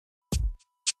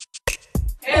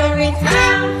we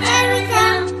come, here we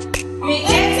come. We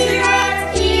empty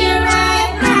right here,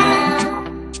 right now.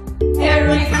 Here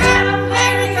we come,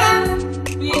 here we come.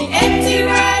 We empty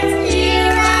right here,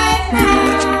 right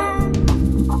now.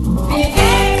 We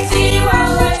empty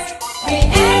always, we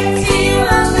empty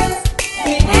always,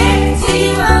 we empty always,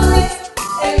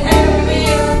 and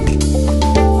everywhere.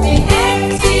 We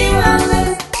empty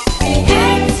always, we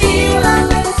empty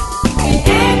always, we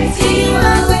empty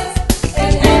always,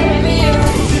 and everywhere.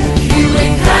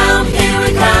 Here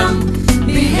we come,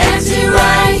 we empty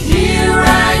right here,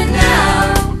 right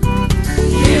now.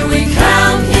 Here we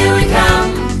come,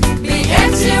 we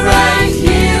empty right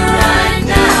here, right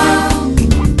now.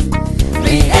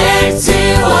 We empty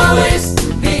always,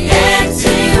 we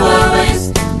empty always,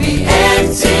 we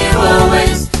empty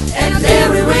always, and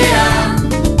everywhere.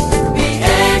 We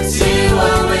empty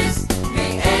always, we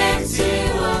empty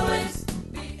always.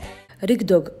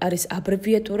 Ricdog არის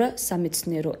აბრევიატურა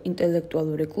სამეცნიერო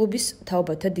ინტელექტუალური კლუბის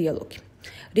თაობათა დიალოგი.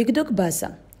 Ricdog ბაზა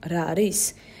რა არის?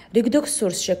 Ricdog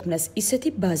სურს შექმნას ისეთი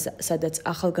ბაზა, სადაც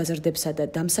ახალგაზრდებსა და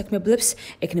დამსაქმებლებს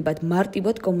ექნებათ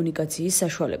მარტივად კომუნიკაციის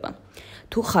საშუალება.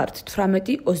 თუ ხართ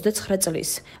 18-29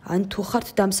 წლის, ან თუ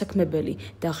ხართ დამსაქმებელი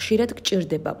და ხშირად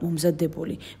გჭირდება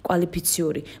მომზადებული,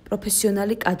 კვალიფიციური,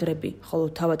 პროფესიონალი კადრები, ხოლო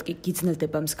თავად კი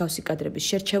გიძნელდება მსგავსი კადრების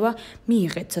შერჩევა,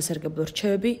 მიიღეთ სასარგებლო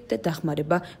რჩევები და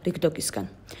დახმარება Ricdog-ისგან.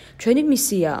 ჩვენი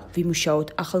მისიაა ვიმუშაოთ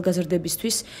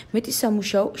ახალგაზრდებისთვის მეტი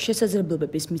სამუშაო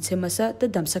შესაძლებლობების მიცემასა და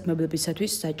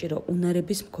დამსაქმებლებისათვის საჭირო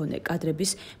უნარების მქონე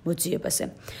კადრების მოძიებაზე.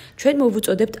 ჩვენ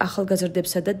მოვუწოდებთ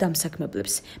ახალგაზრდებსა და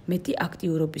დამსაქმებლებს მეტი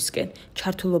აქტიურობისკენ,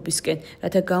 ჩართულობისკენ,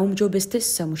 რათა გაუმჯობესდეს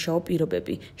სამუშაო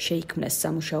პირობები, შეიქმნას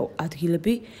სამუშაო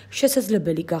ადგილები,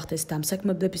 შესაძლებელი გახდეს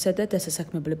დამსაქმებლებისა და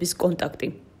დასასაქმებლების კონტაქტი.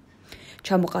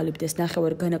 ჩამოყალიბდეს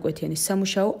ნახევარგანაკვეთიანი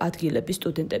სამუშაო ადგილები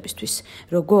სტუდენტებისთვის.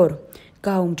 როგორ?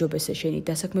 გააუმჯობესე შენი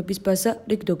დასაქმების ბაზა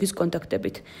Ricdog-ის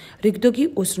კონტაქტებით. Ricdog-ი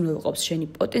უზრუნველყოფს შენი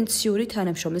პოტენციური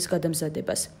თანამშრომლის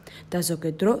გადამზადებას და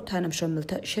ზოგადად დრო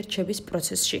თანამშრომელთა შერჩევის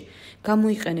პროცესში.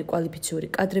 გამოიყენე კვალიფიციური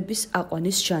კადრების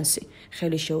აყვანის შანსი.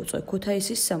 ხელი შეუწყო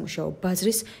ქუთაისის სამუშაო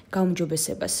ბაზრის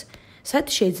გაუმჯობესებას. სად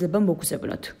შეიძლება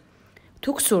მოგზავნოთ?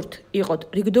 თუ გსურთ იყოთ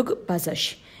Ricdog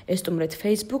ბაზაში, ესტუმრეთ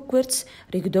Facebook გვერდს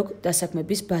Ricdog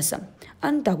დასაქმების ბაზა,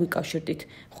 ან დაგვიკავშირდით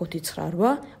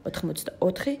 598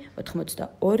 84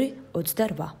 82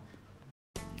 28.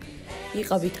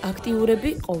 იყავით აქტიურები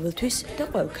ყოველთვის და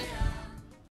ყველგან.